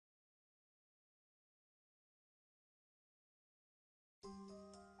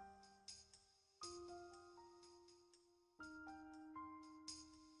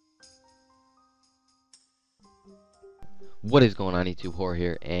What is going on, YouTube Horror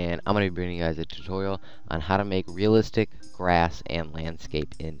here, and I'm going to be bringing you guys a tutorial on how to make realistic grass and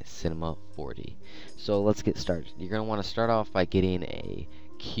landscape in Cinema 4D. So let's get started. You're going to want to start off by getting a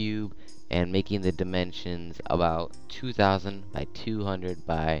cube and making the dimensions about 2000 by 200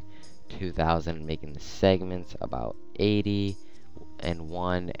 by 2000, making the segments about 80 and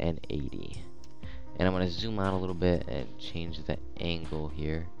 1 and 80. And I'm going to zoom out a little bit and change the angle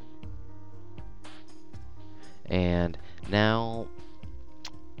here. And now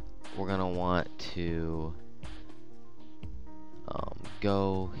we're gonna want to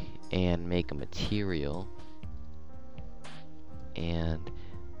go and make a material, and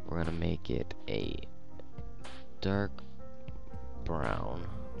we're gonna make it a dark brown,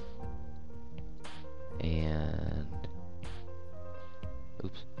 and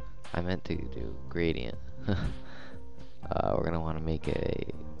oops, I meant to do gradient. We're gonna want to make it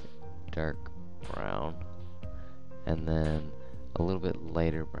a dark brown, and then a little bit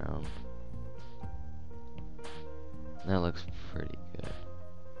lighter brown. That looks pretty good.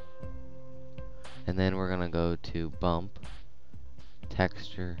 And then we're gonna go to bump,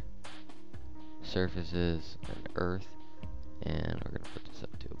 texture, surfaces, and earth, and we're gonna put this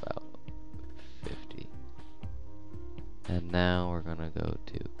up to about 50. And now we're gonna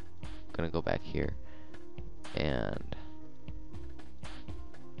go back here and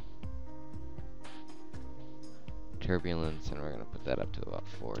turbulence, and we're going to put that up to about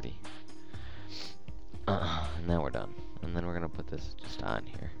 40. And now we're done. And then we're going to put this just on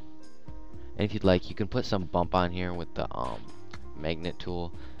here. And if you'd like, you can put some bump on here with the magnet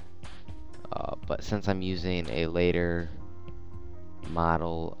tool. But since I'm using a later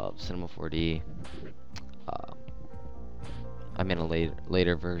model of Cinema 4D, I'm in a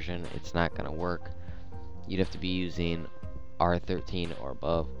later version, it's not going to work. You'd have to be using R13 or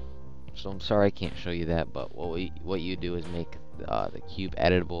above. So I'm sorry I can't show you that, but what you do is make the cube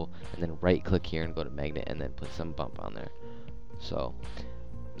editable, and then right click here and go to magnet, and then put some bump on there. So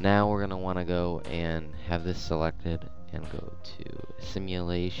now we're gonna want to go and have this selected and go to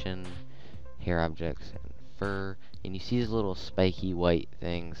simulation, hair objects, and fur, and you see these little spiky white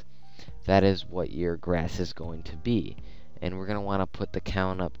things. That is what your grass is going to be, and we're gonna want to put the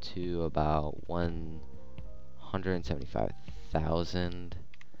count up to about 175,000.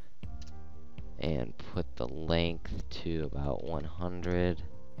 And put the length to about 100.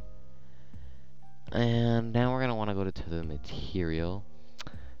 And now we're going to want to go to the material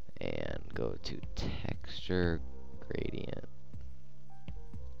and go to texture, gradient,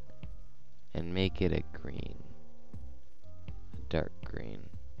 and make it a green, a dark green,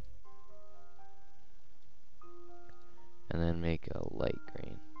 and then make a light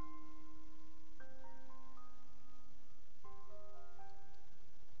green.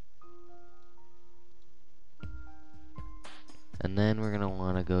 And then we're going to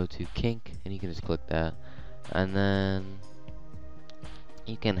want to go to kink, and you can just click that. And then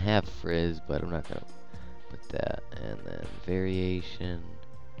you can have frizz, but I'm not going to put that. And then variation,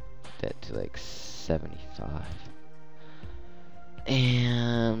 put that to like 75.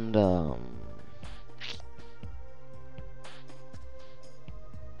 And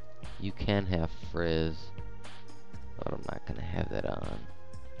you can have frizz, but I'm not going to have that on.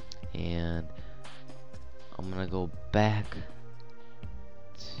 And I'm going to go back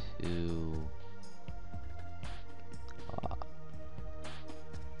to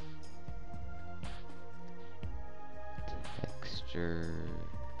texture,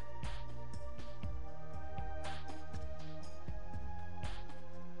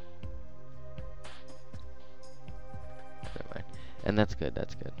 never mind. And that's good,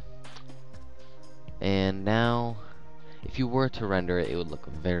 that's good. And now if you were to render it, it would look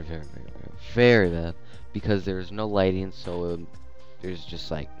very, very, very, very, very bad, because there's no lighting, so there's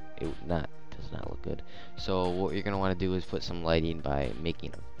just like does not look good. So what you're gonna want to do is put some lighting by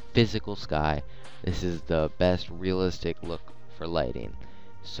making a physical sky. This is the best realistic look for lighting.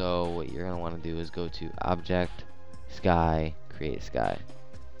 So what you're gonna want to do is go to Object, Sky, Create Sky,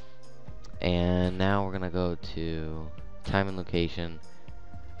 and now we're gonna go to Time and Location.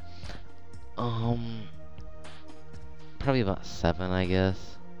 Probably about 7, I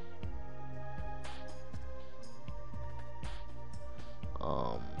guess.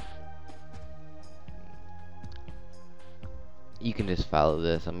 You can just follow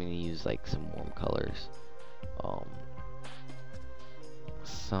this. I'm gonna use like some warm colors.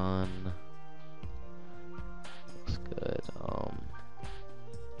 Sun looks good.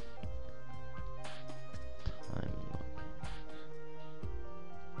 Time look.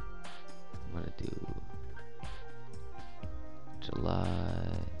 I'm gonna do July.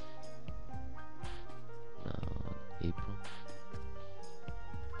 No, April.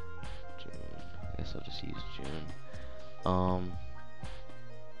 so just use June. I'm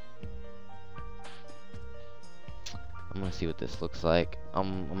gonna see what this looks like.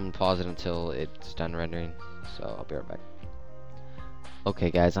 I'm gonna pause it until it's done rendering, so I'll be right back.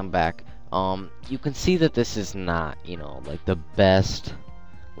 Okay guys, I'm back. You can see that this is not, you know, like the best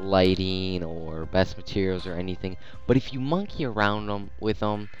lighting or best materials or anything, but if you monkey around with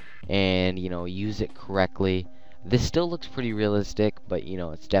them and, you know, use it correctly, this still looks pretty realistic, but you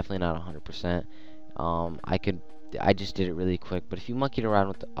know, it's definitely not 100%. I just did it really quick, but if you monkeyed around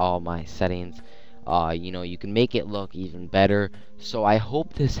with all my settings, you know, you can make it look even better. So I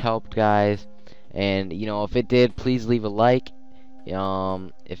hope this helped, guys, and you know, if it did, please leave a like.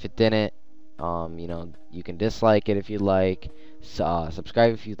 If it didn't, you know, you can dislike it if you'd like.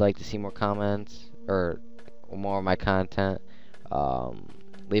 Subscribe if you'd like to see more comments or more of my content.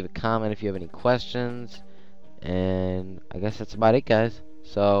 Leave a comment if you have any questions. And I guess that's about it, guys.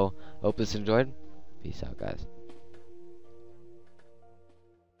 So, hope this enjoyed. Peace out, guys.